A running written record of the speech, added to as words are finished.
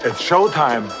It's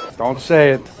showtime. Don't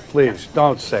say it. Please,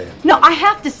 don't say it. No, I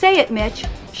have to say it, Mitch.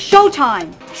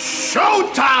 Showtime.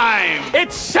 Showtime!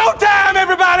 It's showtime,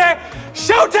 everybody!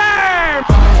 Showtime!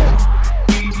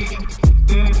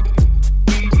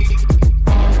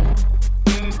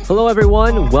 Hello,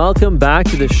 everyone. Welcome back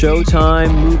to the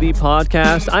Showtime Movie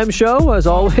Podcast. I'm Show, as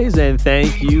always, and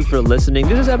thank you for listening.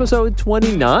 This is episode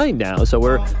 29 now, so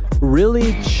we're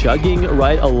really chugging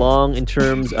right along in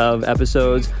terms of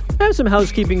episodes. I have some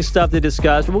housekeeping stuff to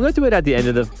discuss, but we'll get to it at the end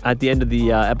of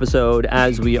the episode,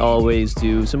 as we always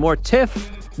do. Some more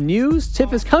TIFF news.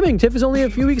 TIFF is coming. TIFF is only a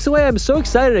few weeks away. I'm so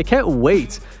excited. I can't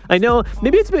wait. I know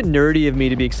maybe it's a bit nerdy of me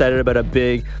to be excited about a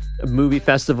big movie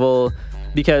festival,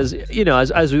 because, you know,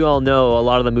 as we all know, a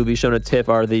lot of the movies shown at TIFF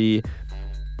are the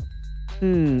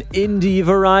indie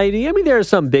variety. I mean, there are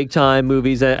some big-time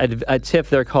movies at TIFF.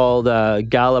 They're called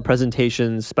gala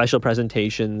presentations, special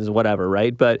presentations, whatever,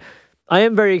 right? But I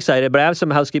am very excited, but I have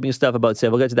some housekeeping stuff about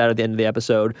TIFF. We'll get to that at the end of the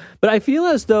episode. But I feel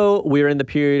as though we're in the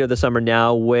period of the summer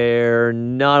now where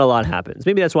not a lot happens.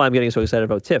 Maybe that's why I'm getting so excited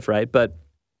about TIFF, right? But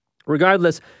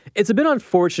regardless, it's a bit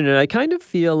unfortunate. I kind of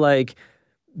feel like,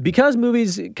 because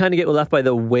movies kind of get left by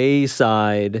the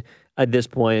wayside at this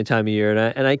point in time of year,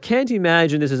 and I can't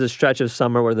imagine this is a stretch of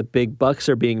summer where the big bucks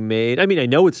are being made. I mean, I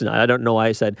know it's not. I don't know why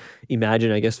I said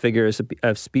imagine, I guess figure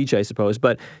of speech, I suppose.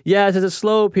 But yeah, it's a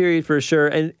slow period for sure.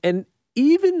 And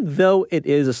even though it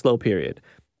is a slow period,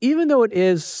 even though it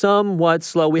is somewhat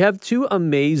slow, we have two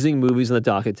amazing movies on the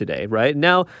docket today, right?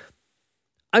 Now,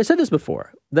 I said this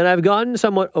before, that I've gotten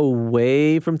somewhat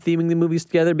away from theming the movies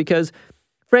together because,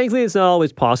 frankly, it's not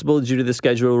always possible due to the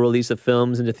scheduled release of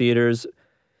films into theaters.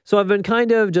 So I've been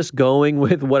kind of just going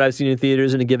with what I've seen in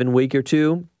theaters in a given week or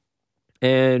two.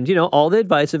 And, you know, all the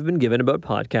advice I've been given about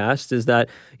podcasts is that,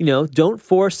 you know, don't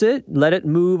force it, let it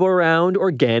move around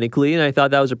organically. And I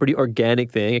thought that was a pretty organic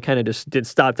thing. I kind of just did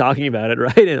stop talking about it,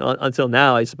 right? And until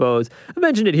now, I suppose. I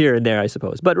mentioned it here and there, I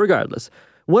suppose. But regardless,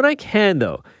 when I can,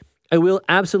 though, I will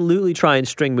absolutely try and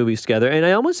string movies together. And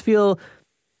I almost feel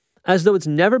as though it's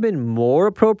never been more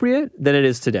appropriate than it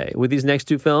is today with these next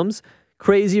two films,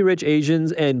 Crazy Rich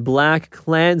Asians and Black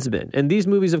Klansman. And these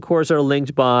movies, of course, are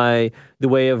linked by the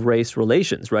way of race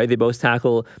relations, right? They both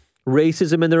tackle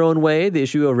racism in their own way, the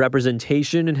issue of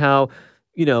representation, and how,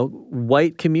 you know,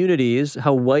 white communities,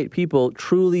 how white people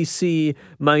truly see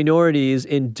minorities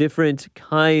in different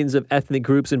kinds of ethnic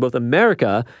groups in both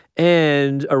America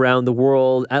and around the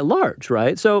world at large,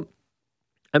 right? So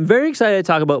I'm very excited to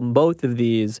talk about both of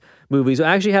these movies.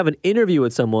 I actually have an interview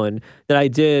with someone that I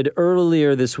did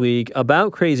earlier this week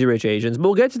about Crazy Rich Asians, but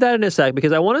we'll get to that in a sec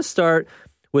because I want to start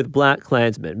with Black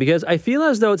Klansman because I feel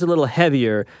as though it's a little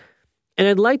heavier, and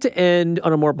I'd like to end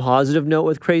on a more positive note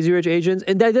with Crazy Rich Asians,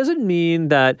 and that doesn't mean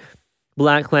that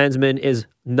Black Klansman is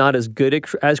not as good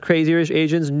as Crazy Rich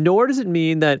Asians, nor does it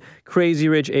mean that Crazy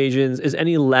Rich Asians is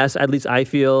any less, at least I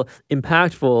feel,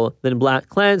 impactful than Black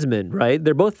Klansman, right?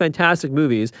 They're both fantastic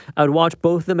movies. I would watch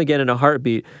both of them again in a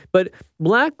heartbeat. But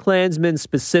Black Klansman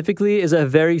specifically is a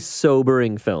very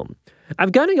sobering film.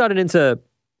 I've kind of gotten into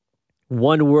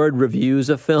one-word reviews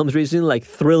of films recently, like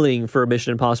thrilling for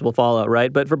Mission Impossible Fallout,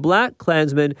 right? But for Black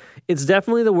Klansman, it's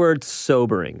definitely the word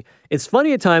sobering. It's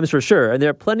funny at times for sure, and there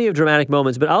are plenty of dramatic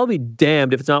moments, but I'll be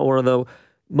damned if it's not one of the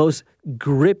most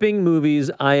gripping movies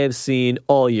I have seen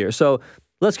all year. So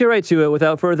let's get right to it.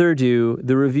 Without further ado,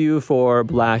 the review for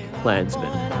Black Klansman.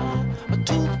 A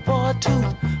tooth for a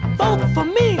tooth, vote for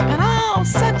me, and I'll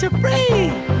set you free.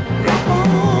 Rap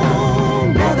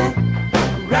on, brother,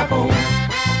 rap on.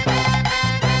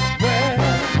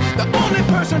 The only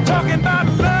person talking about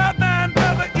love, man,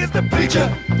 brother, is the preacher.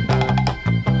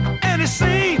 And it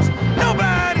seems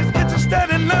nobody's interested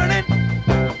in learning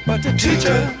but the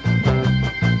teacher.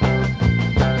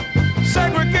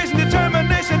 Segregation,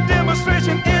 determination,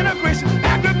 demonstration, integration,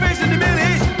 aggravation,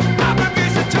 humiliation,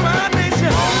 obligation to our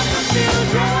nation. All the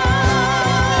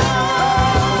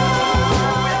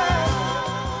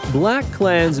children. Black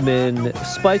Klansman,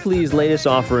 Spike Lee's latest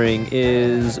offering,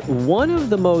 is one of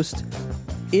the most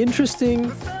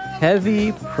interesting,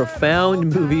 heavy,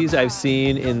 profound movies I've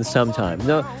seen in some time.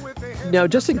 Now,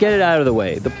 just to get it out of the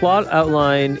way, the plot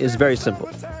outline is very simple.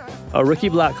 A rookie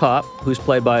black cop, who's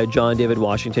played by John David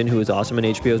Washington, who is awesome in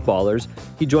HBO's Ballers,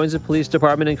 he joins the police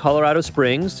department in Colorado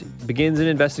Springs, begins an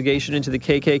investigation into the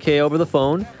KKK over the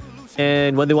phone,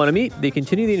 and when they want to meet, they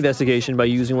continue the investigation by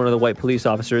using one of the white police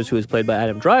officers, who is played by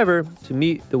Adam Driver, to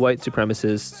meet the white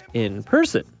supremacists in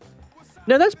person.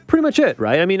 Now, that's pretty much it,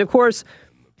 right? I mean, of course,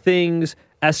 things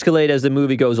escalate as the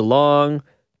movie goes along,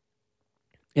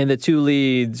 and the two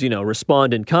leads,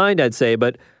 respond in kind, I'd say,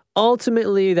 but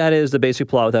ultimately that is the basic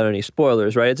plot without any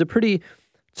spoilers, right? It's a pretty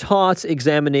taut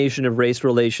examination of race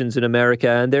relations in America.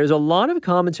 And there's a lot of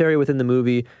commentary within the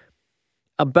movie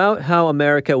about how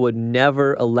America would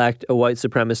never elect a white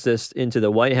supremacist into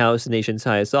the White House, the nation's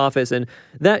highest office. And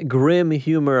that grim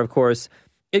humor, of course,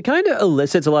 it kind of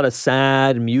elicits a lot of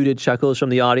sad, muted chuckles from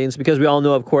the audience because we all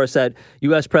know, of course, that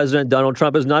U.S. President Donald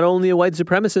Trump is not only a white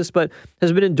supremacist, but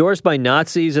has been endorsed by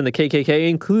Nazis and the KKK,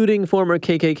 including former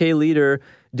KKK leader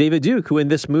David Duke, who in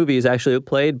this movie is actually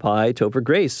played by Topher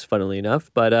Grace, funnily enough.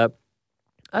 But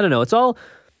I don't know. It's all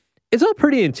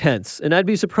pretty intense, and I'd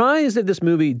be surprised if this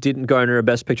movie didn't garner a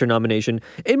Best Picture nomination.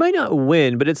 It might not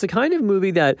win, but it's the kind of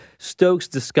movie that stokes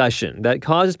discussion, that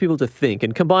causes people to think,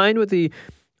 and combined with the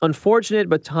unfortunate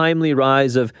but timely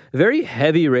rise of very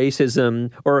heavy racism,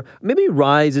 or maybe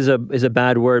rise is a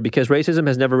bad word because racism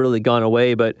has never really gone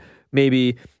away, but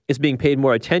maybe it's being paid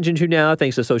more attention to now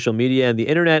thanks to social media and the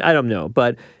internet. I don't know,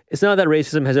 but it's not that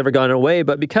racism has ever gone away,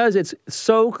 but because it's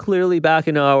so clearly back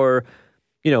in our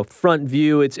front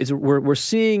view, we're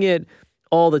seeing it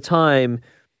all the time.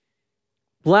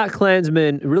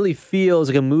 BlacKkKlansman really feels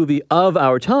like a movie of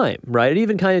our time, right? It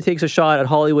even kind of takes a shot at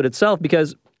Hollywood itself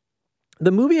because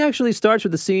the movie actually starts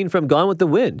with a scene from Gone with the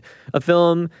Wind, a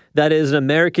film that is an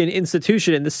American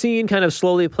institution, and the scene kind of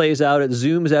slowly plays out. It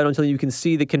zooms out until you can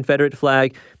see the Confederate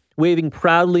flag waving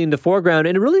proudly in the foreground,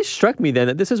 and it really struck me then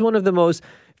that this is one of the most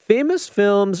famous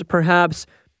films, perhaps,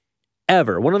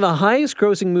 ever. One of the highest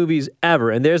grossing movies ever,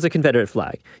 and there's the Confederate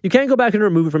flag. You can't go back and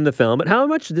remove it from the film, but how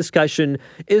much discussion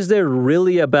is there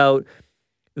really about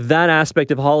that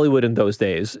aspect of Hollywood in those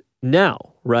days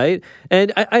now, right?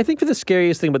 And I think the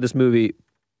scariest thing about this movie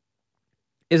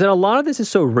is that a lot of this is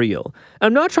so real.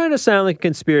 I'm not trying to sound like a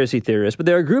conspiracy theorist, but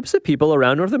there are groups of people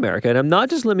around North America, and I'm not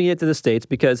just limiting it to the States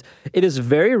because it is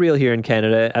very real here in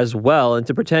Canada as well, and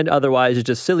to pretend otherwise is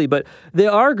just silly, but there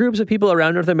are groups of people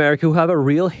around North America who have a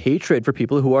real hatred for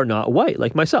people who are not white,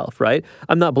 like myself, right?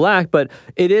 I'm not black, but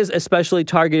it is especially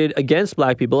targeted against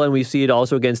black people, and we see it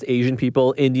also against Asian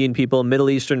people, Indian people, Middle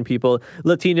Eastern people,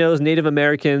 Latinos, Native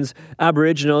Americans,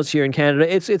 Aboriginals here in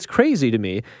Canada. It's crazy to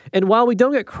me. And while we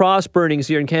don't get cross burnings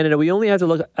here in Canada, we only have to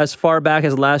look as far back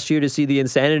as last year to see the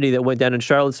insanity that went down in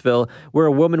Charlottesville, where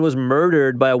a woman was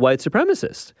murdered by a white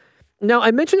supremacist. Now,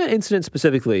 I mention that incident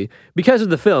specifically because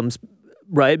of the films,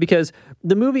 right? Because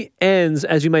the movie ends,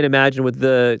 as you might imagine, with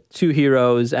the two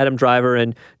heroes, Adam Driver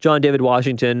and John David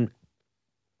Washington.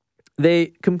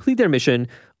 They complete their mission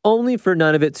only for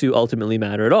none of it to ultimately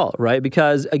matter at all, right?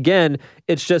 Because, again,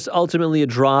 it's just ultimately a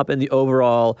drop in the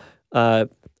overall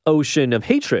ocean of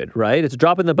hatred, right? It's a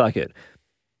drop in the bucket.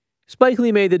 Spike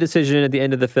Lee made the decision at the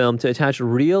end of the film to attach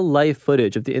real-life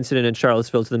footage of the incident in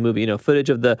Charlottesville to the movie. Footage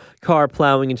of the car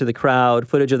plowing into the crowd,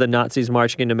 footage of the Nazis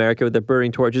marching into America with their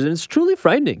burning torches, and it's truly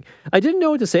frightening. I didn't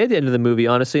know what to say at the end of the movie,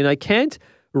 honestly, and I can't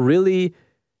really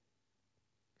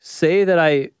say that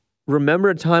I remember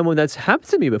a time when that's happened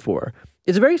to me before.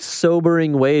 It's a very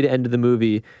sobering way to end the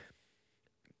movie,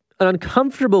 an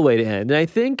uncomfortable way to end, and I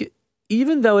think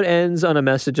even though it ends on a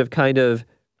message of kind of,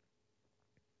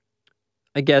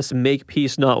 I guess, make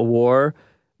peace, not war,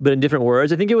 but in different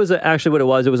words. I think it was actually what it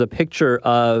was. It was a picture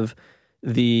of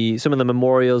some of the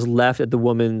memorials left at the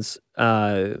woman's,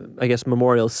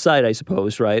 memorial site, I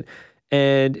suppose, right?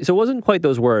 And so it wasn't quite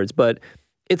those words, but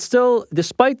it's still,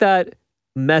 despite that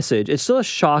message, it's still a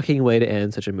shocking way to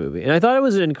end such a movie. And I thought it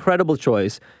was an incredible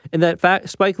choice, and that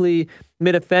Spike Lee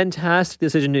made a fantastic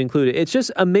decision to include it. It's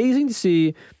just amazing to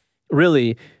see,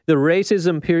 really, the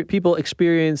racism people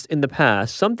experienced in the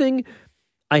past. Something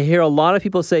I hear a lot of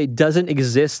people say doesn't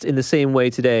exist in the same way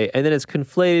today. And then it's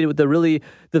conflated with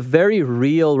the very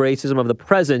real racism of the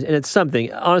present. And it's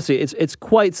something, honestly, it's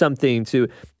quite something to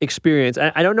experience.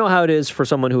 I don't know how it is for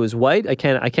someone who is white. I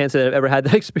can't say that I've ever had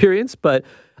that experience, but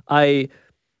I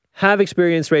have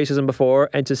experienced racism before.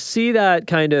 And to see that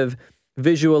kind of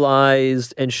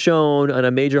visualized and shown on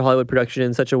a major Hollywood production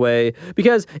in such a way,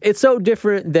 because it's so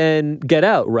different than Get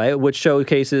Out, right? Which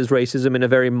showcases racism in a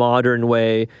very modern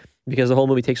way, because the whole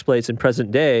movie takes place in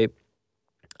present day.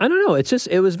 I don't know.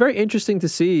 It was very interesting to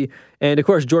see. And of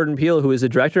course, Jordan Peele, who is the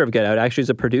director of Get Out, actually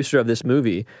is a producer of this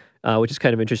movie, which is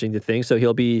kind of interesting to think. So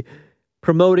he'll be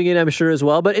promoting it, I'm sure, as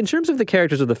well. But in terms of the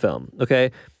characters of the film,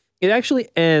 okay, it actually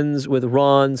ends with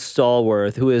Ron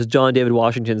Stallworth, who is John David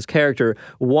Washington's character,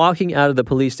 walking out of the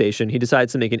police station. He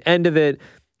decides to make an end of it,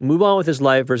 move on with his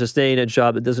life versus staying in a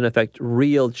job that doesn't affect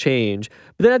real change.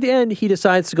 But then at the end, he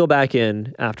decides to go back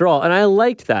in after all. And I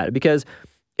liked that because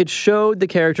it showed the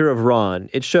character of Ron.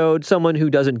 It showed someone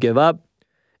who doesn't give up.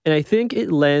 And I think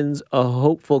it lends a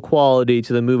hopeful quality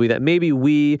to the movie that maybe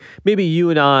you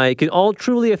and I can all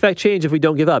truly affect change if we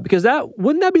don't give up. Because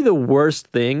wouldn't that be the worst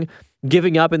thing?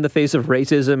 giving up in the face of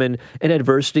racism and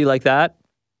adversity like that.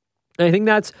 And I think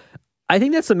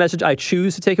that's the message I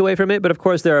choose to take away from it. But of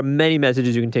course, there are many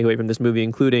messages you can take away from this movie,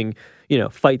 including,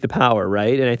 fight the power,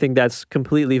 right? And I think that's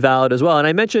completely valid as well. And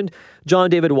I mentioned John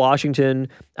David Washington,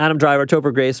 Adam Driver,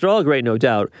 Topher Grace. They're all great, no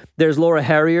doubt. There's Laura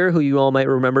Harrier, who you all might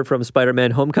remember from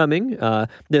Spider-Man Homecoming.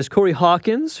 There's Corey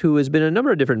Hawkins, who has been in a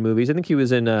number of different movies. I think he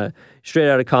was in Straight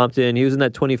Outta Compton. He was in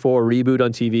that 24 reboot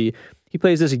on TV. He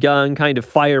plays this young kind of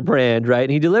firebrand, right?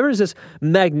 And he delivers this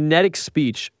magnetic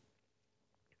speech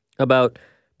about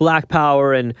Black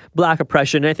power and Black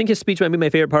oppression. And I think his speech might be my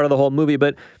favorite part of the whole movie,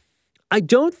 but I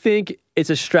don't think it's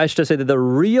a stretch to say that the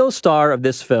real star of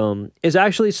this film is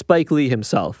actually Spike Lee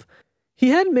himself. He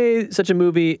hadn't made such a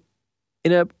movie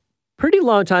in a pretty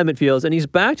long time, it feels, and he's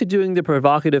back to doing the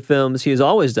provocative films he has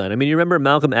always done. I mean, you remember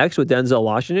Malcolm X with Denzel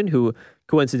Washington, who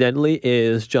coincidentally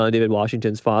is John David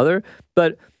Washington's father,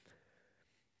 but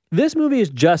this movie is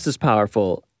just as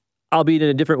powerful, albeit in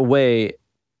a different way.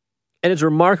 And it's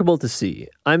remarkable to see.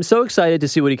 I'm so excited to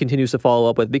see what he continues to follow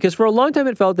up with, because for a long time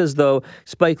it felt as though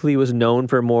Spike Lee was known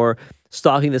for more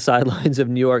stalking the sidelines of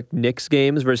New York Knicks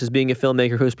games versus being a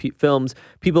filmmaker whose films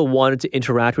people wanted to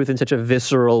interact with in such a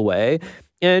visceral way.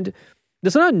 And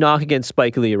there's not a knock against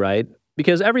Spike Lee, right?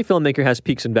 Because every filmmaker has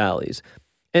peaks and valleys.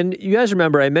 And you guys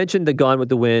remember I mentioned the Gone with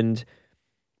the Wind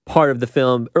part of the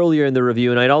film earlier in the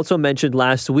review, and I'd also mentioned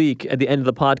last week at the end of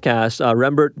the podcast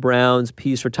Rembert Brown's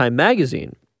piece for Time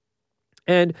Magazine.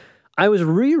 And I was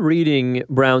rereading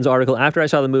Brown's article after I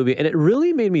saw the movie, and it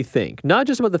really made me think, not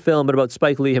just about the film, but about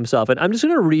Spike Lee himself. And I'm just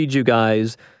going to read you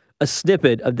guys a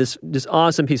snippet of this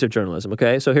awesome piece of journalism,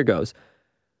 okay? So here goes.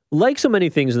 Like so many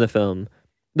things in the film,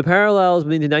 the parallels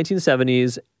between the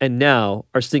 1970s and now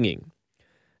are stinging.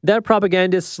 That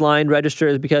propagandist's line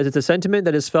registers because it's a sentiment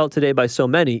that is felt today by so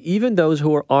many, even those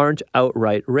who aren't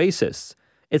outright racists.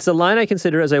 It's the line I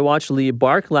consider as I watch Lee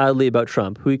bark loudly about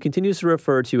Trump, who he continues to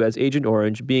refer to as Agent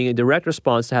Orange, being a direct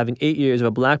response to having 8 years of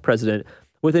a black president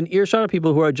with an earshot of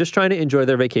people who are just trying to enjoy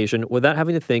their vacation without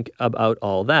having to think about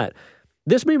all that.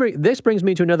 This brings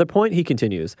me to another point, he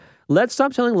continues. Let's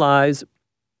stop telling lies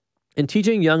and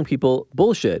teaching young people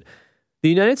bullshit. The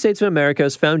United States of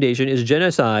America's foundation is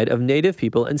genocide of Native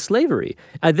people and slavery.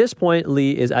 At this point,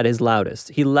 Lee is at his loudest.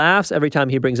 He laughs every time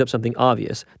he brings up something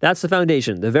obvious. That's the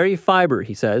foundation, the very fiber,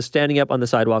 he says, standing up on the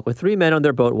sidewalk with 3 men on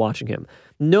their boat watching him.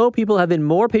 No people have been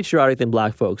more patriotic than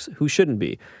black folks, who shouldn't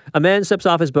be. A man steps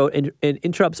off his boat and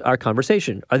interrupts our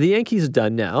conversation. Are the Yankees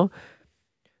done now?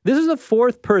 This is the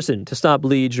 4th person to stop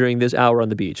Lee during this hour on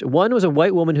the beach. One was a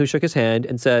white woman who shook his hand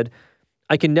and said,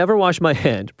 I can never wash my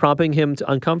hand, prompting him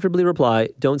to uncomfortably reply,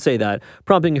 don't say that,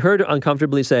 prompting her to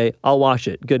uncomfortably say, I'll wash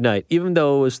it, good night, even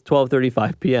though it was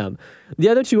 12:35 p.m. The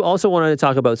other 2 also wanted to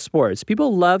talk about sports.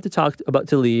 People love to talk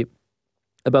to Lee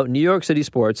about New York City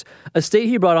sports, a state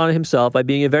he brought on himself by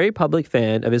being a very public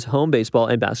fan of his home baseball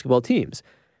and basketball teams.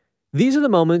 These are the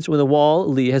moments when the wall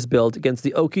Lee has built against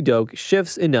the okie doke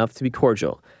shifts enough to be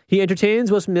cordial. He entertains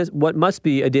what must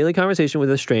be a daily conversation with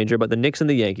a stranger about the Knicks and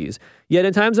the Yankees. Yet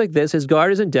in times like this, his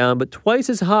guard isn't down, but twice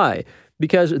as high,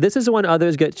 because this is when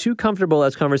others get too comfortable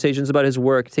as conversations about his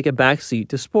work take a backseat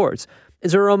to sports.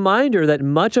 It's a reminder that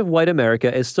much of white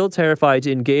America is still terrified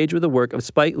to engage with the work of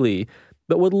Spike Lee,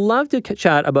 but would love to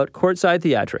chat about courtside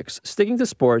theatrics. Sticking to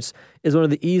sports is one of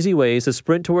the easy ways to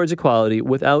sprint towards equality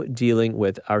without dealing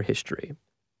with our history.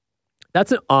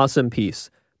 That's an awesome piece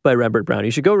by Rembert Brown.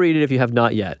 You should go read it if you have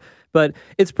not yet. But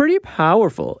it's pretty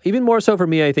powerful, even more so for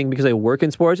me, I think, because I work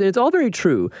in sports, and it's all very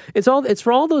true. It's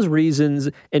for all those reasons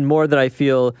and more that I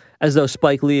feel as though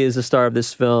Spike Lee is the star of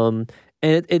this film.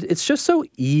 And it's just so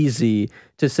easy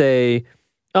to say,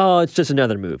 oh, it's just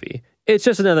another movie. It's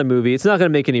just another movie. It's not going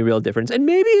to make any real difference. And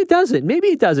maybe it doesn't. Maybe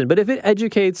it doesn't. But if it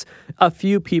educates a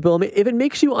few people, if it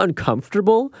makes you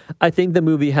uncomfortable, I think the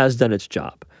movie has done its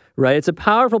job, right? It's a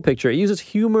powerful picture. It uses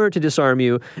humor to disarm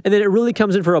you. And then it really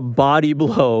comes in for a body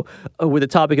blow with the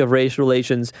topic of race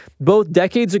relations, both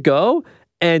decades ago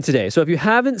and today. So if you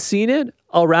haven't seen it,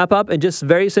 I'll wrap up and just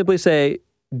very simply say,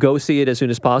 go see it as soon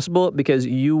as possible, because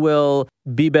you will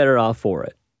be better off for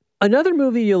it. Another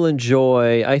movie you'll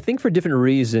enjoy, I think for different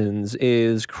reasons,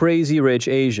 is Crazy Rich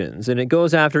Asians. And it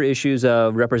goes after issues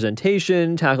of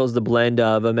representation, tackles the blend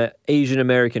of Asian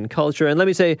American culture, and let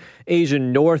me say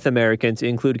Asian North American to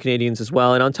include Canadians as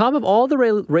well. And on top of all the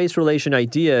race relation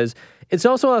ideas, it's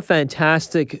also a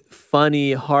fantastic,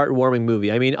 funny, heartwarming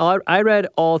movie. I mean, I read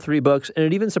all 3 books, and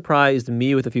it even surprised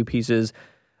me with a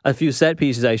few set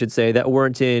pieces, I should say, that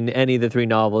weren't in any of the 3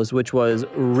 novels, which was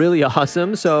really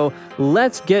awesome. So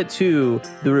let's get to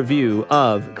the review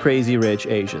of Crazy Rich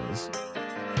Asians.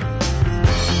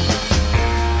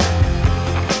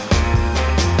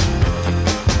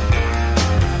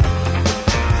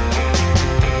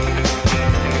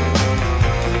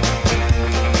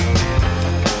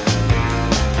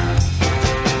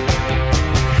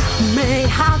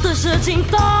 事情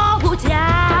都无条，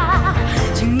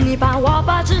请你帮我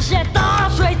把这些都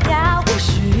水掉。不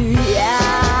需要，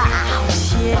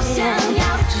我想要，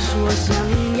只是我想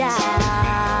要。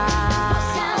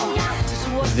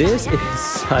This is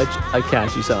such a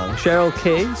catchy song. Cheryl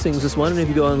Kay sings this one, and if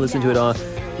you go and listen to it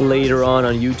later on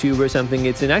YouTube or something,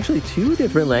 it's in actually 2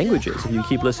 different languages if you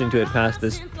keep listening to it past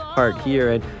this part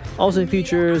here. And also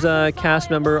features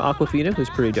cast member Awkwafina, who's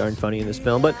pretty darn funny in this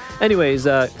film. But anyways,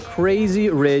 Crazy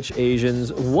Rich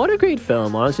Asians. What a great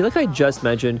film, honestly. Like I just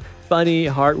mentioned, funny,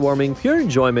 heartwarming, pure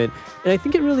enjoyment. And I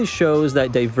think it really shows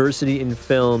that diversity in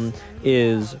film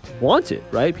is wanted,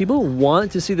 right? People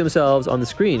want to see themselves on the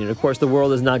screen. And of course, the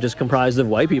world is not just comprised of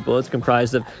white people. It's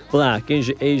comprised of Black,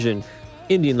 Asian,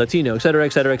 Indian, Latino, etc.,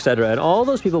 etc., etc. And all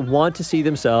those people want to see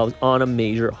themselves on a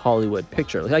major Hollywood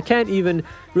picture. Like, I can't even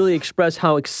really express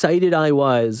how excited I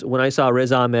was when I saw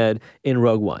Riz Ahmed in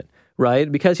Rogue One, right?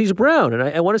 Because he's brown, and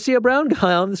I want to see a brown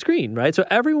guy on the screen, right? So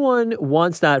everyone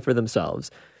wants that for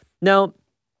themselves. Now,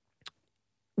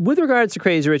 with regards to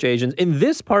Crazy Rich Asians, in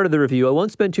this part of the review, I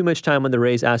won't spend too much time on the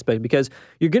race aspect because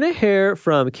you're going to hear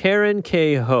from Karen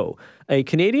K. Ho, a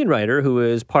Canadian writer who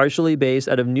is partially based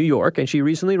out of New York, and she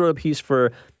recently wrote a piece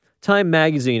for Time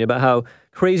magazine about how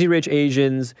Crazy Rich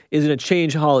Asians is going to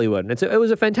change Hollywood. And it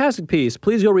was a fantastic piece.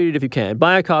 Please go read it if you can.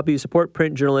 Buy a copy, support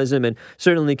print journalism, and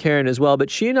certainly Karen as well. But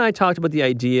she and I talked about the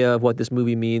idea of what this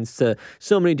movie means to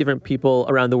so many different people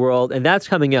around the world, and that's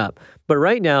coming up. But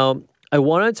right now, I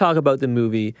want to talk about the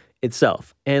movie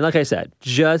itself. And like I said,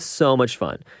 just so much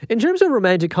fun. In terms of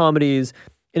romantic comedies,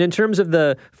 and in terms of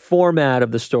the format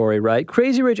of the story, right?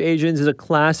 Crazy Rich Asians is a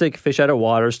classic fish out of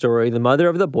water story. The mother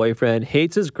of the boyfriend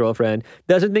hates his girlfriend,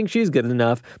 doesn't think she's good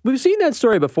enough. We've seen that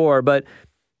story before, but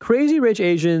Crazy Rich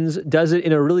Asians does it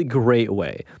in a really great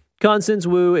way. Constance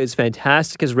Wu is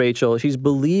fantastic as Rachel. She's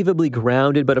believably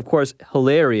grounded, but of course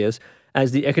hilarious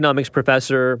as the economics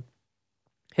professor.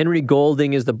 Henry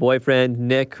Golding is the boyfriend.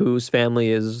 Nick, whose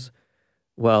family is,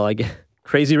 well, I guess,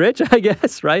 crazy rich, I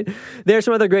guess, right? There's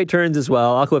some other great turns as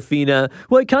well. Awkwafina,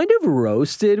 who I kind of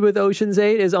roasted with Ocean's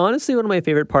 8, is honestly one of my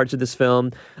favorite parts of this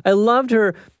film. I loved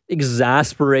her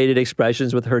exasperated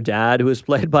expressions with her dad, who was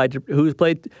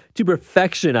played to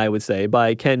perfection, I would say,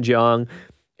 by Ken Jeong.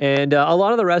 And a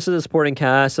lot of the rest of the supporting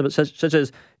cast, such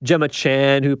as Gemma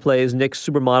Chan, who plays Nick's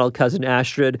supermodel cousin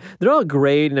Astrid, they're all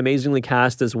great and amazingly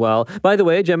cast as well. By the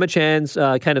way, Gemma Chan's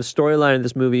kind of storyline in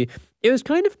this movie, it was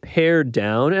kind of pared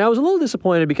down, and I was a little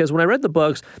disappointed because when I read the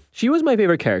books, she was my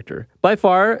favorite character. By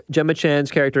far, Gemma Chan's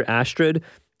character Astrid.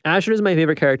 Astrid is my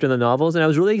favorite character in the novels, and I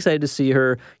was really excited to see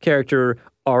her character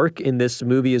arc in this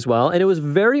movie as well. And it was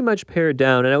very much pared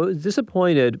down, and I was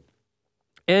disappointed.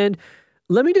 And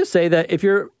let me just say that if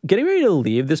you're getting ready to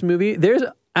leave this movie, there's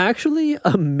actually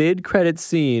a mid-credits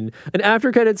scene, an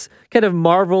after-credits kind of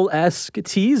Marvel-esque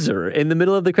teaser in the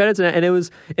middle of the credits, and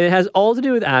it has all to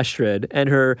do with Astrid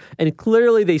and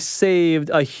clearly they saved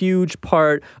a huge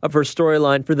part of her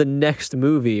storyline for the next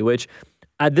movie, which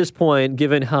at this point,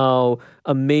 given how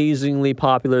amazingly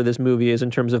popular this movie is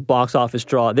in terms of box office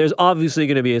draw, there's obviously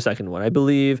going to be a second one. I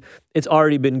believe it's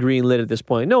already been greenlit at this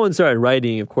point. No one started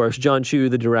writing, of course. John Chu,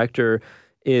 the director,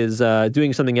 is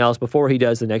doing something else before he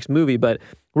does the next movie. But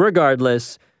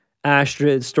regardless,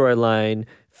 Astrid's storyline,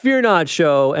 Fear Not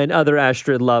show, and other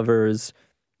Astrid lovers,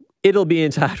 it'll be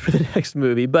intact for the next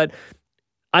movie. But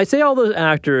I say all those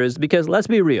actors because, let's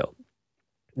be real,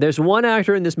 there's one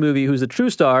actor in this movie who's a true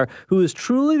star, who is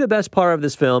truly the best part of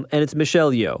this film, and it's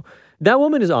Michelle Yeoh. That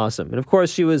woman is awesome. And of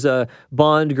course, she was a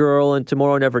Bond girl in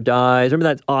Tomorrow Never Dies.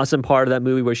 Remember that awesome part of that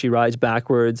movie where she rides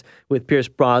backwards with Pierce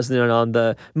Brosnan on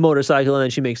the motorcycle, and then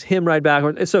she makes him ride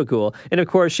backwards? It's so cool. And of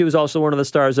course, she was also one of the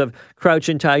stars of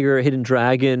Crouching Tiger, Hidden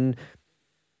Dragon.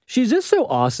 She's just so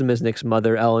awesome as Nick's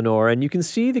mother, Eleanor, and you can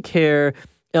see the care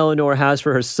Eleanor has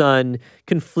for her son,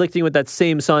 conflicting with that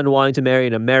same son wanting to marry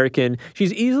an American.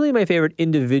 She's easily my favorite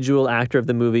individual actor of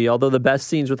the movie, although the best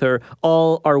scenes with her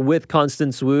all are with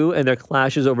Constance Wu and their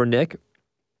clashes over Nick.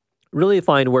 Really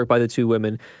fine work by the two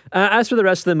women. As for the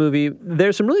rest of the movie,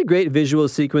 there's some really great visual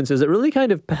sequences that really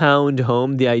kind of pound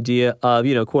home the idea of,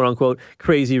 quote unquote,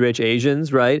 crazy rich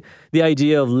Asians, right? The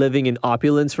idea of living in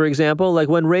opulence, for example. Like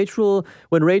when Rachel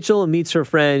meets her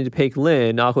friend Paik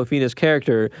Lin, Awkwafina's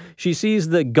character, she sees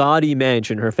the gaudy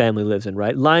mansion her family lives in,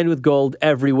 right? Lined with gold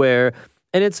everywhere.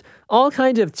 And it's all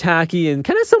kind of tacky and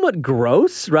kind of somewhat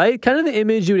gross, right? Kind of the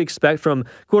image you would expect from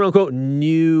quote-unquote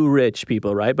new rich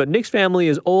people, right? But Nick's family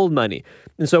is old money.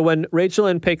 And so when Rachel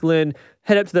and Paik Lin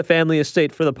head up to the family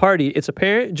estate for the party, it's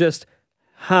apparent just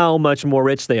how much more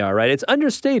rich they are, right? It's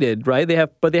understated, right? They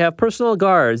have personal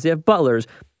guards, they have butlers.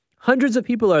 Hundreds of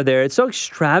people are there. It's so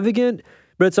extravagant,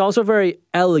 but it's also very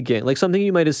elegant, like something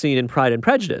you might have seen in Pride and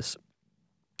Prejudice.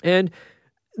 And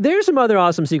there's some other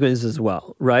awesome sequences as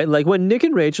well, right? Like when Nick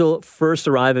and Rachel first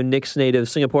arrive in Nick's native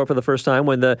Singapore for the first time,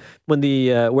 where the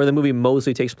movie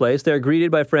mostly takes place, they're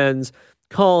greeted by friends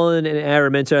Colin and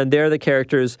Araminta, and they're the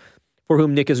characters for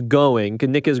whom Nick is going.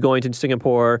 Nick is going to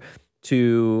Singapore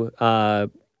to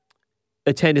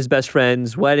attend his best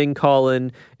friend's wedding,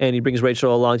 Colin, and he brings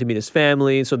Rachel along to meet his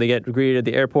family, so they get greeted at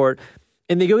the airport.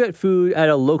 And they go get food at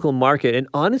a local market, and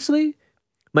honestly,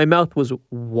 my mouth was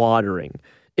watering.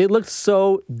 It looked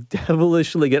so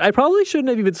devilishly good. I probably shouldn't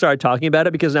have even started talking about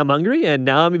it because I'm hungry, and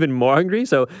now I'm even more hungry.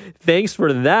 So thanks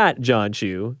for that, John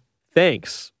Chu.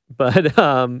 Thanks. But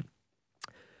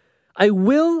I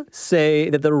will say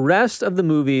that the rest of the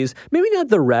movies, maybe not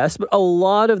the rest, but a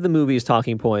lot of the movies'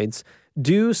 talking points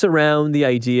do surround the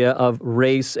idea of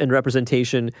race and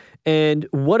representation and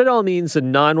what it all means to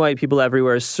non-white people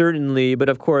everywhere, certainly, but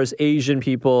of course, Asian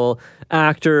people,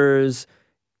 actors,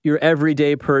 your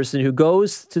everyday person who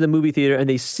goes to the movie theater and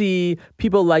they see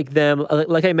people like them,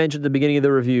 like I mentioned at the beginning of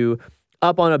the review,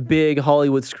 up on a big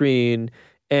Hollywood screen.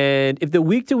 And if the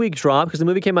week-to-week drop, because the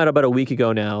movie came out about a week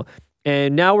ago now,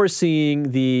 and now we're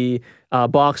seeing the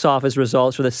box office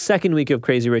results for the second week of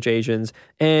Crazy Rich Asians,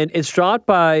 and it's dropped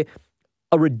by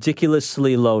a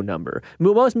ridiculously low number.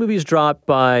 Most movies drop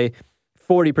by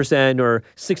 40% or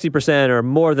 60% or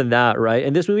more than that, right?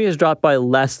 And this movie has dropped by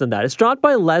less than that. It's dropped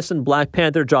by less than Black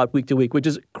Panther dropped week to week, which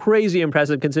is crazy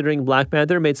impressive considering Black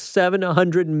Panther made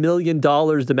 $700 million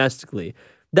domestically.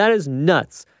 That is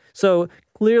nuts. So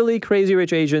clearly Crazy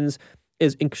Rich Asians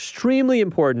is extremely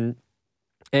important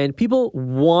and people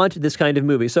want this kind of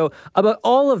movie. So about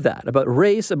all of that, about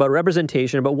race, about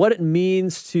representation, about what it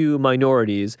means to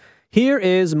minorities, here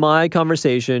is my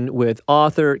conversation with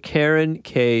author Karen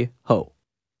K. Ho.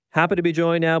 Happy to be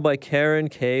joined now by Karen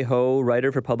K. Ho, writer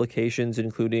for publications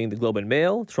including The Globe and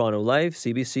Mail, Toronto Life,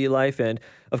 CBC Life, and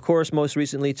of course, most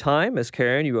recently, Time. As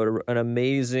Karen, you wrote an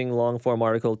amazing long-form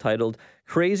article titled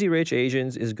Crazy Rich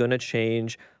Asians is Gonna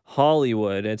Change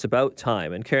Hollywood, and it's about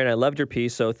time. And Karen, I loved your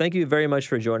piece, so thank you very much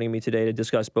for joining me today to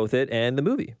discuss both it and the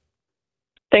movie.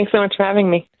 Thanks so much for having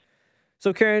me.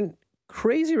 So Karen,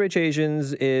 Crazy Rich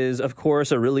Asians is, of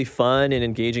course, a really fun and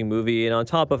engaging movie, and on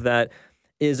top of that,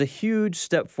 is a huge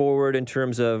step forward in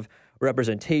terms of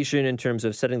representation, in terms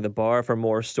of setting the bar for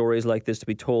more stories like this to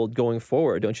be told going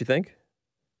forward, don't you think?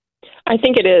 I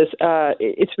think it is.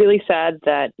 It's really sad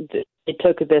that it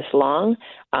took this long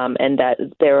and that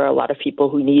there are a lot of people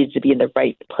who needed to be in the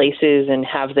right places and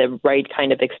have the right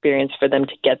kind of experience for them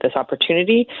to get this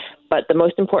opportunity. But the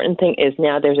most important thing is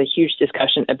now there's a huge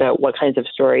discussion about what kinds of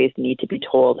stories need to be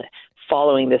told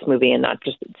following this movie and not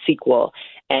just its sequel.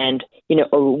 And,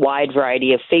 a wide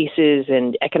variety of faces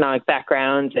and economic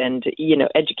backgrounds and,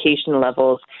 education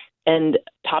levels and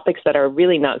topics that are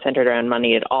really not centered around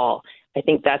money at all. I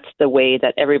think that's the way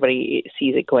that everybody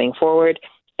sees it going forward.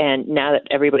 And now that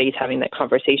everybody's having that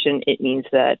conversation, it means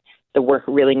that the work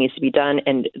really needs to be done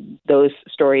and those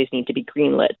stories need to be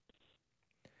greenlit.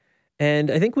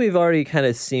 And I think we've already kind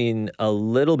of seen a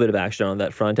little bit of action on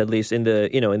that front, at least in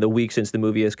the week since the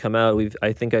movie has come out.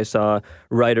 I think I saw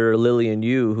writer Lillian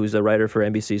Yu, who's a writer for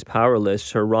NBC's Power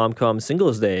List, her rom-com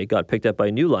Singles Day got picked up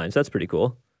by New Line. So that's pretty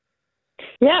cool.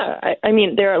 Yeah, I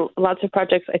mean, there are lots of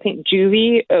projects. I think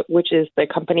Juvie, which is the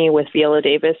company with Viola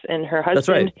Davis and her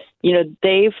husband, that's right.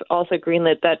 They've also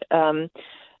greenlit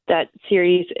that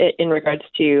series in regards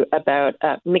to about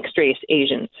mixed race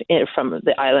Asians from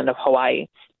the island of Hawaii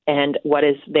and what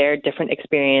is their different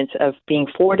experience of being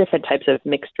 4 different types of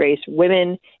mixed race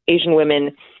women, Asian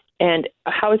women, and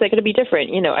how is that going to be different?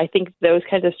 I think those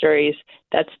kinds of stories,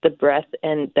 that's the breadth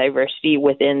and diversity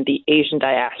within the Asian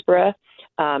diaspora.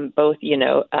 Both,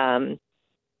 in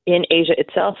Asia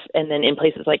itself and then in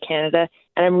places like Canada.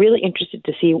 And I'm really interested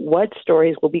to see what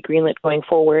stories will be greenlit going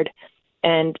forward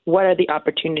and what are the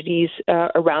opportunities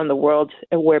around the world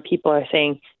where people are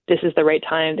saying this is the right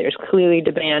time, there's clearly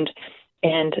demand,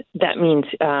 and that means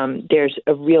there's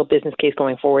a real business case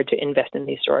going forward to invest in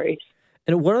these stories.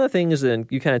 And one of the things, and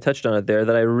you kind of touched on it there,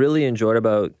 that I really enjoyed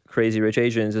about Crazy Rich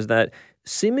Asians is that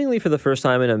seemingly for the first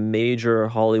time in a major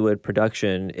Hollywood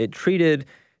production, it treated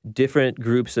different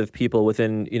groups of people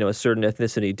within, a certain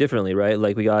ethnicity differently, right?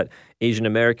 Like we got Asian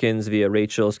Americans via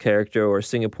Rachel's character or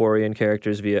Singaporean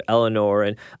characters via Eleanor.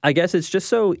 And I guess it's just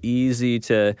so easy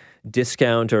to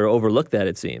discount or overlook that,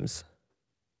 it seems.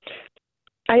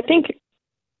 I think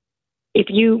if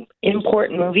you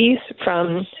import movies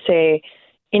from, say,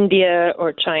 India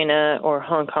or China or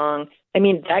Hong Kong, I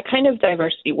mean, that kind of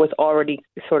diversity was already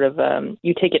sort of,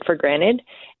 you take it for granted.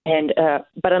 And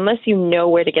but unless you know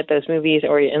where to get those movies,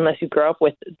 or unless you grow up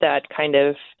with that kind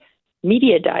of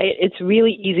media diet, it's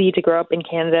really easy to grow up in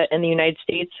Canada and the United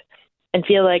States and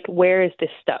feel like, where is this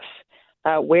stuff?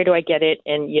 Where do I get it?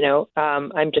 And,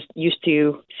 I'm just used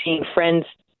to seeing Friends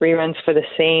reruns for the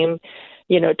same,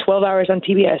 12 hours on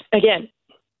TBS again.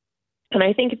 And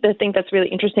I think the thing that's really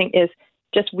interesting is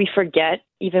just we forget,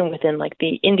 even within like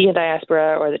the Indian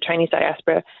diaspora or the Chinese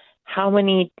diaspora, how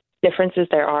many differences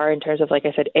there are in terms of, like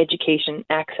I said, education,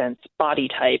 accents, body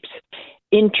types,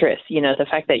 interests, the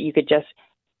fact that you could just,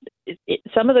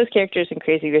 some of those characters in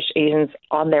Crazy Rich Asians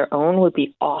on their own would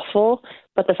be awful,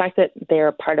 but the fact that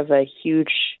they're part of a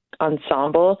huge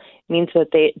ensemble means that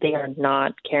they are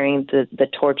not carrying the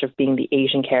torch of being the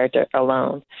Asian character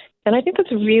alone. And I think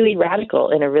that's really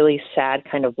radical in a really sad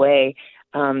kind of way,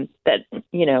 that,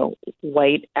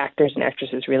 white actors and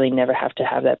actresses really never have to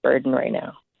have that burden right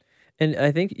now. And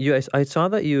I think I saw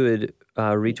that you had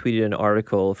retweeted an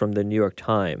article from the New York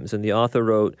Times, and the author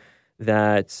wrote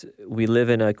that we live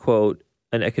in a, quote,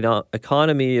 an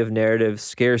economy of narrative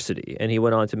scarcity. And he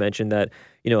went on to mention that,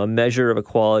 a measure of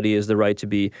equality is the right to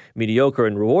be mediocre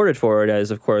and rewarded for it,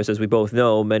 as, of course, as we both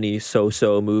know, many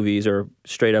so-so movies or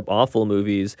straight up awful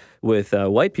movies with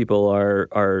white people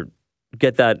are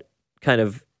get that kind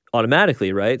of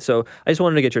automatically, right? So I just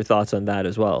wanted to get your thoughts on that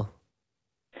as well.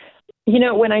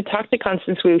 When I talked to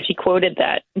Constance Wu, she quoted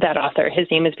that author. His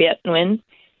name is Viet Nguyen,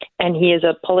 and he is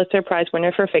a Pulitzer Prize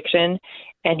winner for fiction.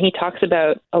 And he talks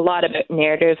a lot about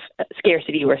narrative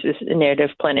scarcity versus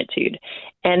narrative plenitude.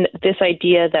 And this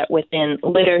idea that within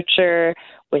literature,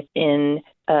 within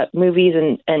movies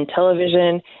and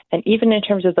television, and even in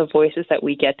terms of the voices that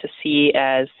we get to see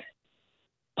as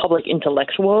public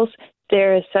intellectuals,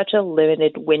 there is such a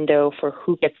limited window for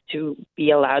who gets to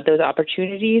be allowed those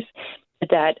opportunities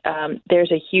that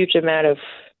there's a huge amount of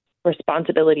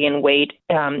responsibility and weight,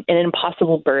 an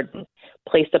impossible burden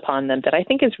placed upon them that I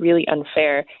think is really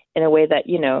unfair, in a way that,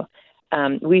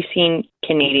 we've seen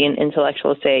Canadian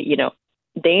intellectuals say,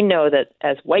 they know that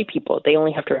as white people, they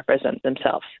only have to represent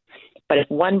themselves. But if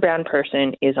one brown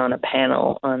person is on a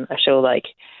panel on a show like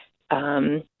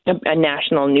a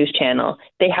national news channel,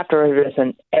 they have to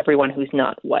represent everyone who's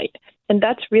not white. And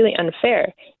that's really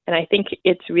unfair. And I think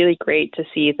it's really great to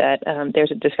see that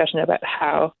there's a discussion about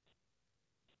how,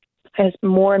 as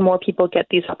more and more people get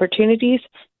these opportunities,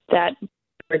 that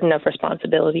burden of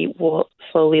responsibility will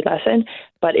slowly lessen.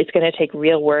 But it's going to take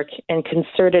real work and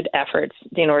concerted efforts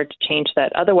in order to change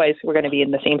that. Otherwise, we're going to be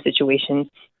in the same situation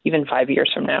even 5 years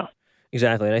from now.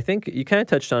 Exactly. And I think you kind of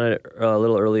touched on it a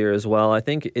little earlier as well. I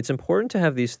think it's important to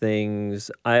have these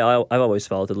things, I've always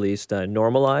felt at least,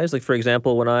 normalized. Like, for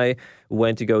example, when I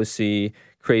went to go see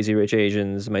Crazy Rich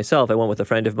Asians myself, I went with a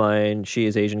friend of mine. She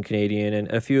is Asian Canadian, and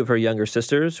a few of her younger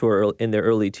sisters who are in their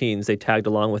early teens, they tagged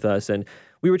along with us. And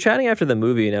we were chatting after the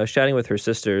movie, and I was chatting with her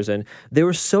sisters, and they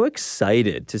were so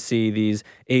excited to see these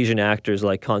Asian actors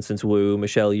like Constance Wu,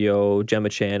 Michelle Yeoh, Gemma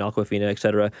Chan, Awkwafina,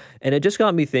 etc. And it just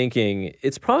got me thinking,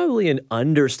 it's probably an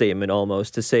understatement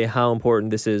almost to say how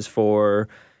important this is for,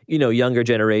 younger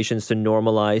generations to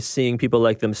normalize seeing people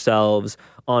like themselves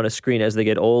on a screen as they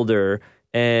get older.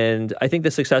 And I think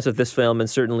the success of this film, and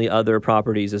certainly other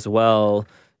properties as well,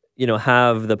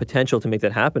 have the potential to make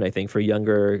that happen, I think, for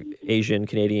younger Asian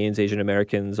Canadians, Asian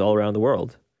Americans all around the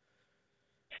world.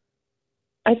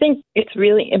 I think it's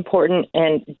really important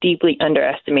and deeply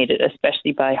underestimated,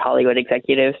 especially by Hollywood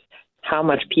executives, how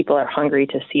much people are hungry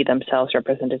to see themselves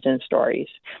represented in stories,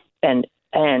 and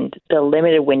the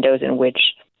limited windows in which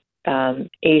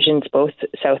Asians, both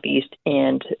Southeast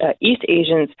and East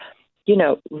Asians,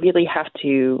 really have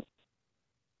to,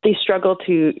 they struggle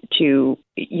to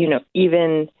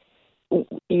even,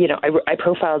 I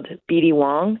profiled B.D.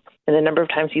 Wong, and the number of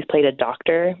times he's played a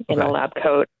doctor in a lab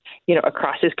coat,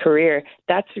 across his career.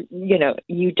 That's,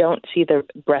 you don't see the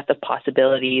breadth of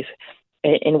possibilities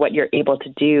in what you're able to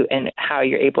do and how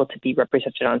you're able to be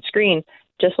represented on screen,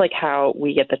 just like how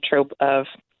we get the trope of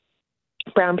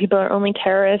brown people are only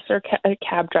terrorists or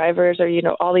cab drivers or,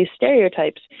 all these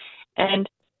stereotypes. And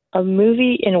a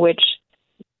movie in which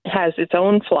has its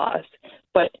own flaws,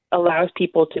 but allows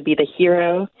people to be the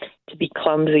hero, to be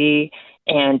clumsy,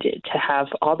 and to have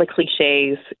all the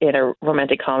cliches in a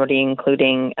romantic comedy,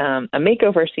 including a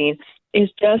makeover scene, is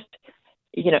just,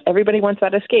 everybody wants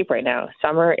that escape right now.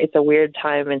 Summer, it's a weird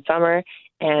time in summer.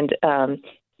 And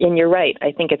you're right.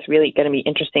 I think it's really going to be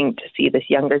interesting to see this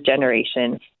younger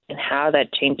generation and how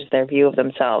that changes their view of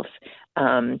themselves.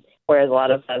 Whereas a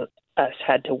lot of us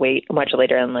had to wait much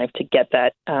later in life to get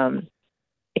that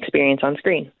experience on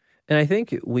screen. And I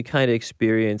think we kind of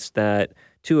experienced that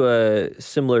to a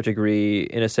similar degree,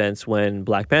 in a sense, when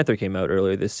Black Panther came out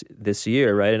earlier this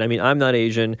year, right? And I mean, I'm not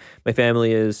Asian. My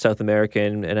family is South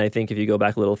American. And I think if you go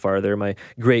back a little farther, my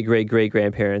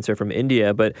great-great-great-grandparents are from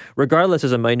India. But regardless,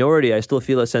 as a minority, I still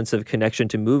feel a sense of connection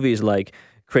to movies like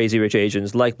Crazy Rich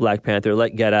Asians, like Black Panther,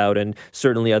 like Get Out, and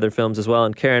certainly other films as well.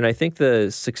 And Karen, I think the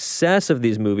success of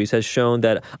these movies has shown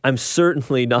that I'm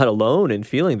certainly not alone in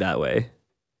feeling that way.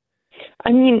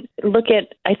 I mean,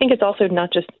 I think it's also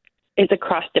not just, it's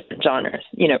across different genres,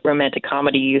 romantic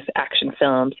comedies, action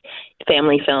films,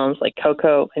 family films like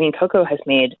Coco. I mean, Coco has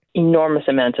made enormous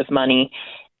amounts of money.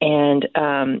 And,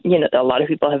 a lot of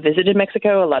people have visited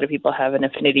Mexico. A lot of people have an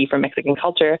affinity for Mexican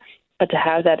culture. But to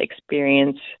have that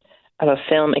experience of a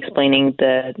film explaining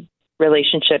the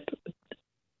relationship,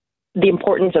 the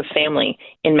importance of family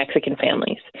in Mexican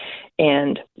families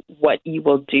and what you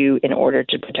will do in order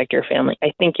to protect your family,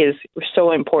 I think is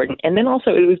so important. And then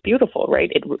also it was beautiful, right?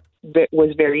 It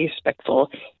was very respectful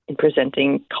in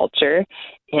presenting culture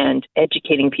and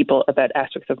educating people about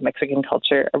aspects of Mexican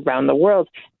culture around the world.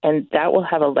 And that will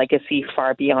have a legacy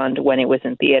far beyond when it was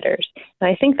in theaters. And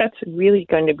I think that's really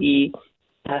going to be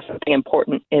something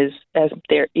important, is as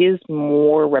there is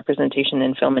more representation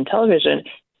in film and television,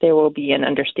 there will be an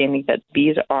understanding that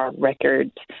these are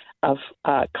records of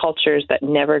cultures that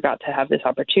never got to have this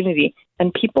opportunity.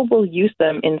 And people will use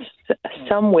them in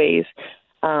some ways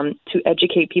to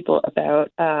educate people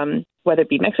about whether it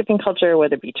be Mexican culture,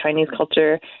 whether it be Chinese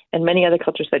culture, and many other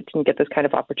cultures that didn't get this kind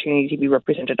of opportunity to be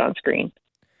represented on screen.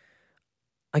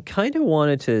 I kind of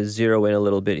wanted to zero in a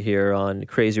little bit here on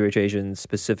Crazy Rich Asians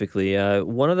specifically.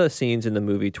 One of the scenes in the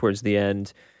movie towards the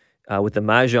end with the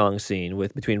mahjong scene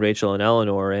between Rachel and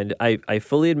Eleanor, and I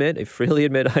freely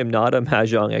admit I'm not a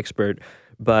mahjong expert,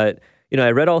 but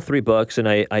I read all 3 books and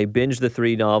I binged the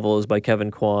 3 novels by Kevin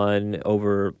Kwan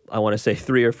over, I want to say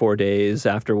 3 or 4 days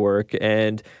after work,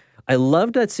 and I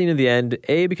loved that scene at the end,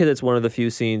 because it's one of the few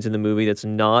scenes in the movie that's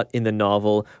not in the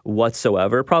novel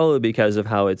whatsoever, probably because of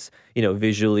how it's,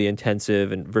 visually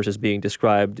intensive and versus being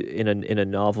described in a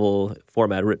novel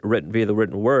format written via the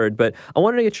written word. But I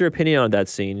wanted to get your opinion on that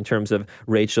scene in terms of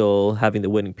Rachel having the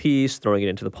winning piece, throwing it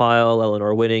into the pile,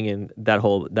 Eleanor winning, and that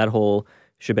whole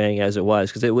shebang as it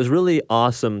was, because it was really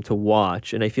awesome to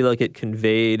watch. And I feel like it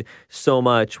conveyed so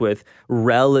much with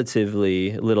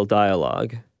relatively little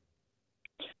dialogue.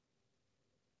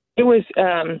 It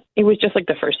was just like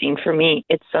the first scene for me.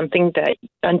 It's something that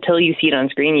until you see it on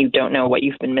screen, you don't know what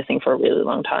you've been missing for a really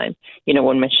long time.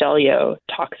 When Michelle Yeoh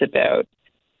talks about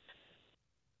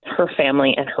her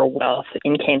family and her wealth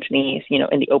in Cantonese,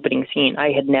 in the opening scene,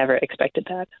 I had never expected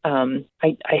that.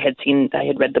 I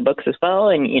had read the books as well,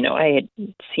 and I had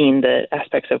seen the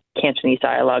aspects of Cantonese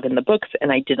dialogue in the books,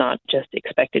 and I did not just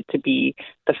expect it to be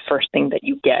the first thing that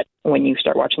you get when you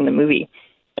start watching the movie.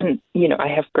 And, I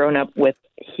have grown up with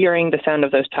hearing the sound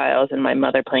of those tiles and my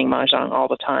mother playing mahjong all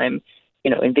the time,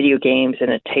 in video games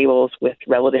and at tables with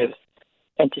relatives.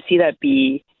 And to see that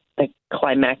be the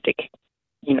climactic,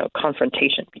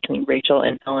 confrontation between Rachel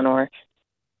and Eleanor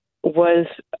was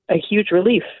a huge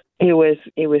relief. It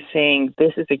was saying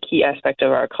this is a key aspect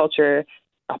of our culture,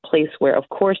 a place where, of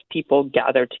course, people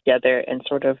gather together and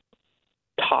sort of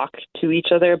talk to each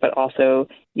other, but also,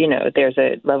 there's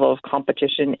a level of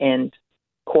competition and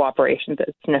cooperation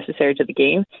that's necessary to the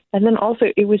game. And then also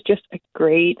it was just a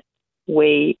great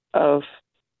way of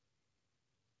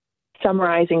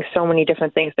summarizing so many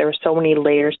different things. There were so many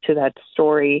layers to that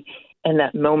story and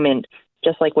that moment.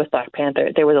 Just like with Black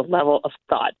Panther, there was a level of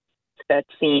thought to that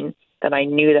scene that I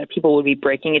knew that people would be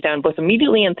breaking it down both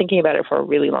immediately and thinking about it for a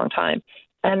really long time.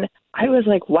 And I was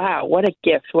like, wow, what a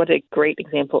gift. What a great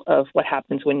example of what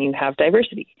happens when you have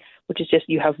diversity, which is just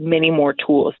you have many more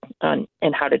tools on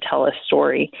and how to tell a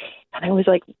story. And I was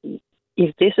like,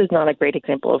 if this is not a great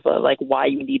example of why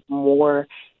you need more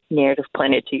narrative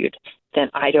plenitude,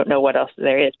 then I don't know what else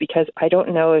there is, because I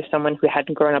don't know if someone who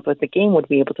hadn't grown up with the game would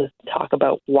be able to talk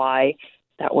about why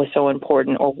that was so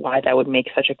important or why that would make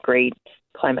such a great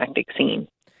climactic scene.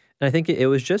 And I think it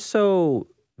was just so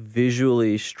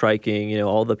visually striking.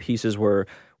 All the pieces were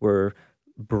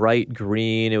bright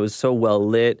green. It was so well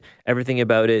lit. Everything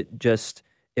about it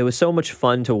it was so much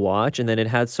fun to watch, and then it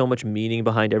had so much meaning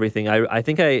behind everything. I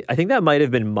think that might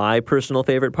have been my personal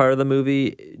favorite part of the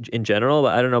movie in general,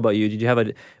 but I don't know about you.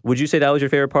 Would you say that was your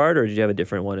favorite part, or did you have a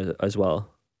different one as well?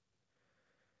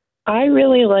 I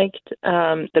really liked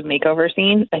the makeover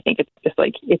scene. I think it's just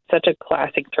it's such a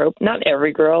classic trope. Not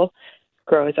every girl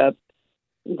grows up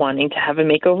wanting to have a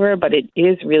makeover, but it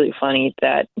is really funny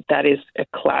that that is a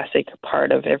classic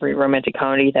part of every romantic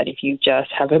comedy, that if you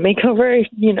just have a makeover,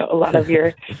 a lot of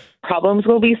your problems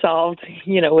will be solved,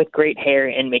 with great hair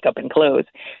and makeup and clothes.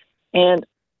 And,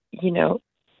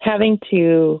 having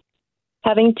to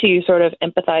sort of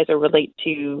empathize or relate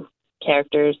to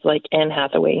characters like Anne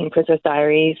Hathaway in Princess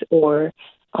Diaries, or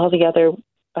all the other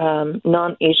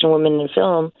non-Asian women in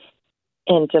film,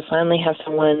 and to finally have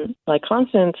someone like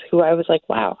Constance, who I was like,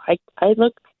 wow, I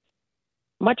look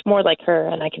much more like her,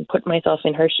 and I can put myself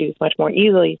in her shoes much more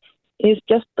easily, is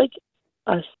just like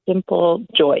a simple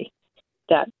joy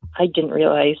that I didn't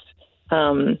realize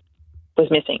was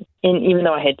missing. And even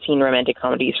though I had seen romantic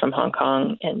comedies from Hong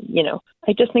Kong, and,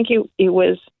 I just think it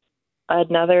was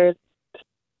another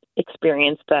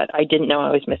experience that I didn't know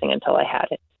I was missing until I had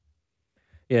it.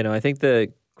 Yeah, no, I think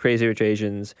the Crazy Rich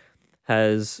Asians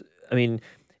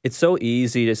it's so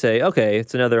easy to say, okay,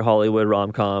 it's another Hollywood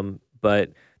rom-com,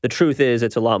 but the truth is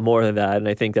it's a lot more than that, and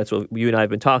I think that's what you and I have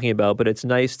been talking about, but it's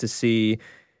nice to see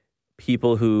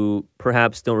people who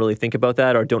perhaps don't really think about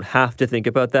that or don't have to think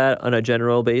about that on a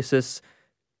general basis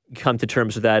come to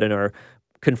terms with that and are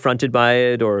confronted by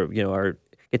it, or are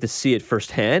get to see it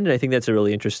firsthand. And I think that's a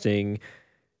really interesting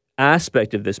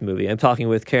aspect of this movie. I'm talking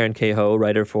with Karen Kehoe,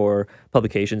 writer for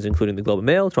publications including the Globe and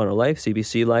Mail, Toronto Life,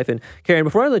 CBC Life. And Karen,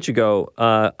 before I let you go,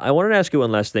 I wanted to ask you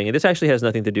one last thing. And this actually has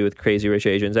nothing to do with Crazy Rich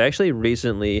Asians. I actually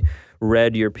recently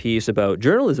read your piece about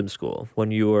journalism school when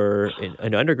you were in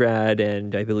an undergrad,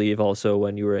 and I believe also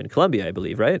when you were in Columbia, I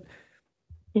believe, right?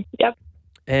 Yep.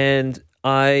 And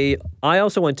I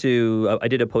also went to, I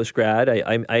did a post-grad.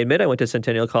 I admit I went to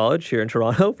Centennial College here in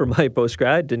Toronto for my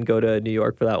post-grad. Didn't go to New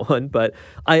York for that one. But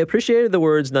I appreciated the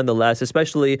words nonetheless,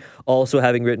 especially also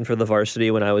having written for the Varsity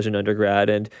when I was an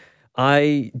undergrad. And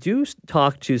I do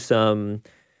talk to some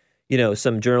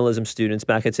journalism students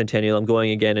back at Centennial. I'm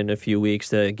going again in a few weeks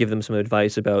to give them some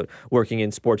advice about working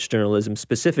in sports journalism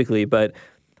specifically. But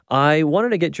I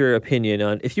wanted to get your opinion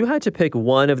on, if you had to pick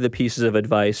one of the pieces of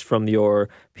advice from your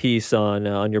piece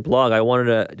on your blog, I wanted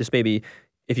to just maybe,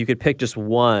 if you could pick just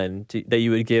one that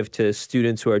you would give to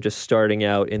students who are just starting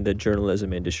out in the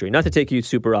journalism industry. Not to take you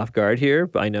super off guard here,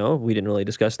 but I know we didn't really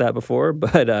discuss that before,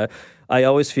 but I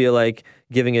always feel like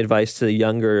giving advice to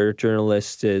younger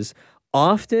journalists is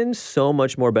often so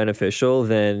much more beneficial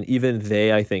than even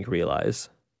they, I think, realize.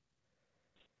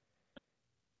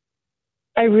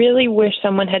 I really wish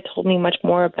someone had told me much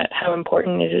more about how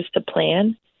important it is to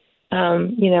plan.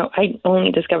 I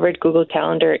only discovered Google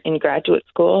Calendar in graduate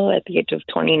school at the age of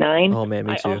 29. Oh man,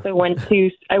 me too. I also went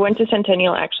to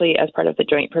Centennial actually as part of the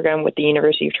joint program with the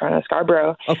University of Toronto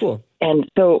Scarborough. Oh, cool. And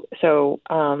so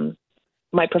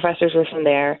my professors were from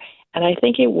there, and I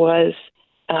think it was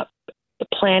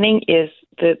planning is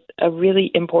a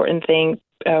really important thing,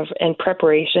 and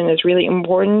preparation is really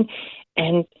important,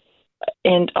 and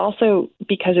also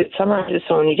because it summarizes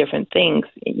so many different things,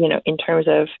 in terms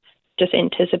of just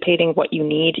anticipating what you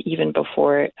need even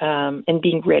before, and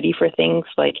being ready for things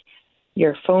like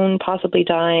your phone possibly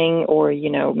dying, or,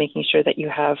 making sure that you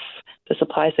have the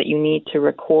supplies that you need to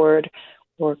record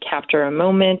or capture a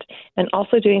moment, and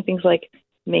also doing things like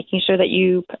making sure that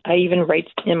I even write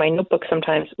in my notebook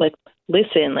sometimes, like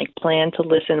listen, like plan to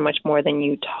listen much more than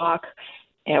you talk,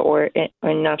 or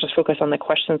not just focus on the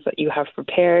questions that you have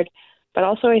prepared. But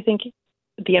also I think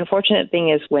the unfortunate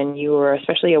thing is when you are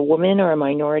especially a woman or a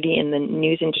minority in the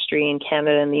news industry in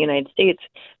Canada and the United States,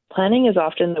 planning is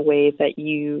often the way that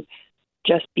you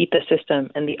just beat the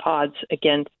system and the odds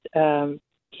against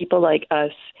people like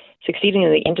us succeeding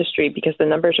in the industry, because the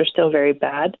numbers are still very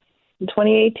bad in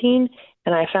 2018.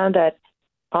 And I found that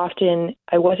often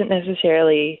I wasn't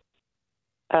necessarily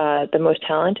the most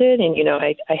talented, and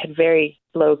I had very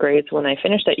low grades when I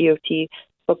finished at U of T,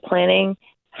 but planning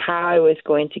how I was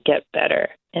going to get better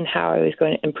and how I was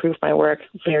going to improve my work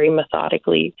very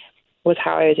methodically was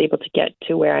how I was able to get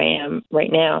to where I am right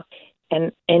now.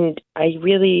 And I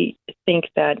really think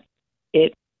that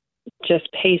it just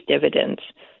pays dividends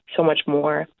so much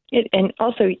more. And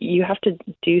also you have to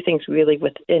do things really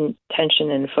with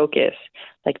intention and focus,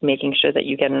 like making sure that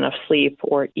you get enough sleep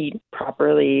or eat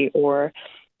properly, or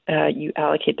you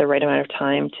allocate the right amount of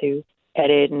time to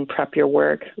edit and prep your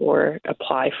work or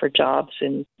apply for jobs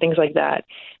and things like that.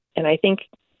 And I think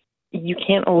you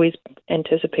can't always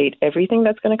anticipate everything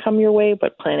that's going to come your way,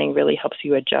 but planning really helps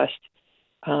you adjust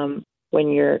when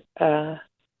you're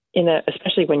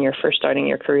especially when you're first starting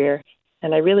your career.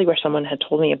 And I really wish someone had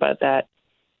told me about that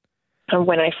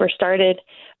when I first started,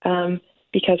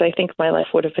 because I think my life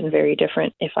would have been very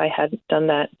different if I had done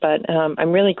that. But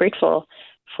I'm really grateful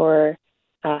for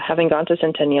having gone to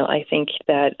Centennial, I think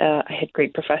that I had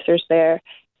great professors there,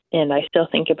 and I still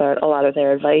think about a lot of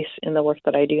their advice in the work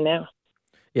that I do now.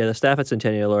 Yeah, the staff at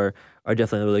Centennial are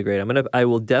definitely really great. I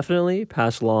will definitely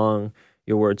pass along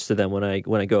your words to them when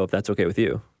I go, if that's okay with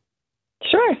you.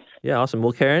 Sure. Yeah, awesome.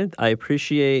 Well, Karen, I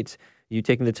appreciate you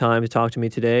taking the time to talk to me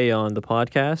today on the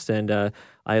podcast, and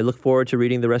I look forward to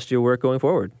reading the rest of your work going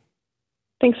forward.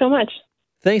 Thanks so much.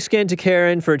 Thanks again to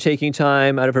Karen for taking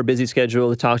time out of her busy schedule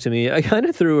to talk to me. I kind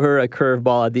of threw her a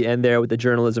curveball at the end there with the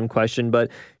journalism question, but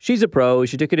she's a pro.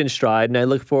 She took it in stride, and I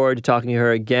look forward to talking to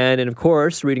her again and, of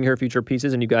course, reading her future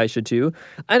pieces, and you guys should too.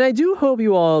 And I do hope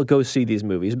you all go see these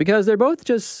movies because they're both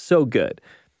just so good.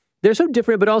 They're so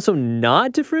different, but also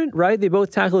not different, right? They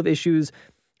both tackle issues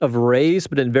of race,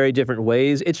 but in very different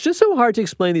ways. It's just so hard to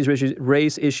explain these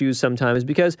race issues sometimes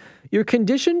because you're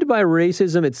conditioned by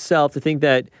racism itself to think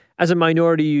that as a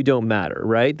minority, you don't matter,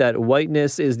 right? That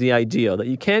whiteness is the ideal, that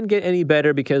you can't get any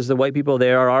better because the white people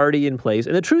there are already in place.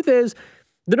 And the truth is,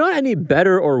 they're not any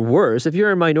better or worse. If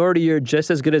you're a minority, you're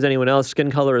just as good as anyone else, skin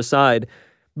color aside.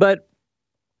 But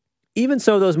even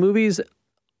so, those movies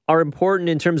are important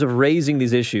in terms of raising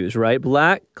these issues, right?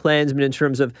 Black Klansman in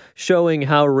terms of showing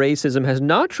how racism has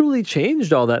not truly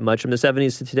changed all that much from the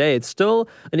 70s to today. It's still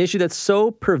an issue that's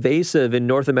so pervasive in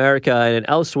North America and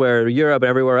elsewhere, Europe and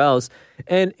everywhere else.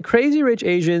 And Crazy Rich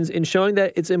Asians in showing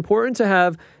that it's important to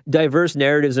have diverse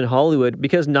narratives in Hollywood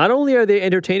because not only are they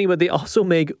entertaining, but they also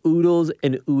make oodles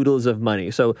and oodles of money.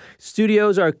 So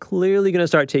studios are clearly going to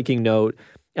start taking note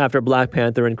after Black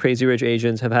Panther and Crazy Rich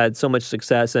Asians have had so much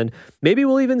success. And maybe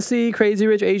we'll even see Crazy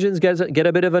Rich Asians get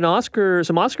a bit of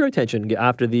some Oscar attention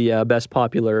after the Best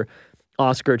Popular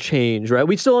Oscar change, right?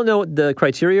 We still don't know what the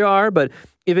criteria are, but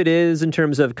if it is in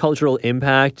terms of cultural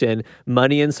impact and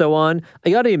money and so on, I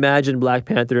got to imagine Black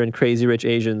Panther and Crazy Rich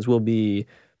Asians will be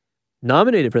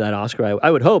nominated for that Oscar. I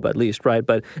would hope at least, right?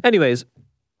 But anyways,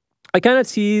 I kind of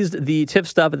teased the TIFF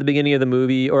stuff at the beginning of the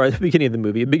movie,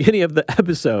 beginning of the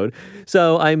episode.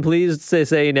 So I'm pleased to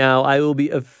say now I will be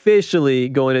officially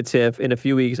going to TIFF in a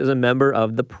few weeks as a member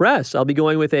of the press. I'll be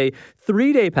going with a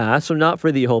 3-day pass, so not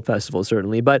for the whole festival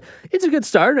certainly, but it's a good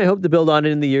start, and I hope to build on it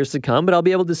in the years to come. But I'll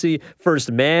be able to see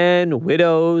First Man,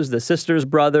 Widows, The Sisters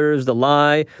Brothers, The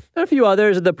Lie, and a few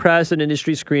others at the press and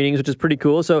industry screenings, which is pretty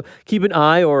cool. So keep an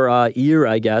eye or ear,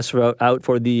 I guess, out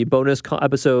for the bonus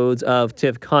episodes of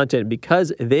TIFF content,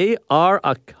 because they are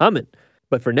a-coming.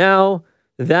 But for now,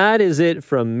 that is it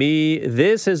from me.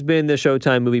 This has been the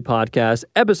Showtime Movie Podcast,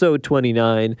 episode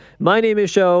 29. My name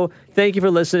is Show. Thank you for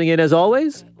listening, and as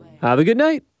always, have a good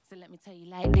night. So let me tell you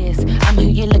like this. I'm who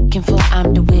you're looking for,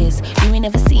 I'm the whiz. You ain't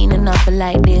never seen another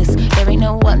like this. There ain't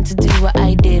no one to do what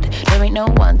I did. There ain't no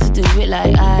one to do it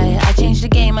like I changed the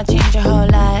game, I changed your whole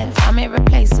life. I'm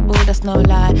irreplaceable, that's no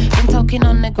lie. Been talking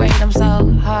on the grade, I'm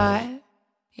so high.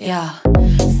 Yeah,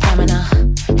 stamina.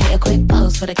 Hit a quick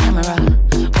pose for the camera.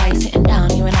 While you're sitting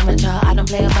down,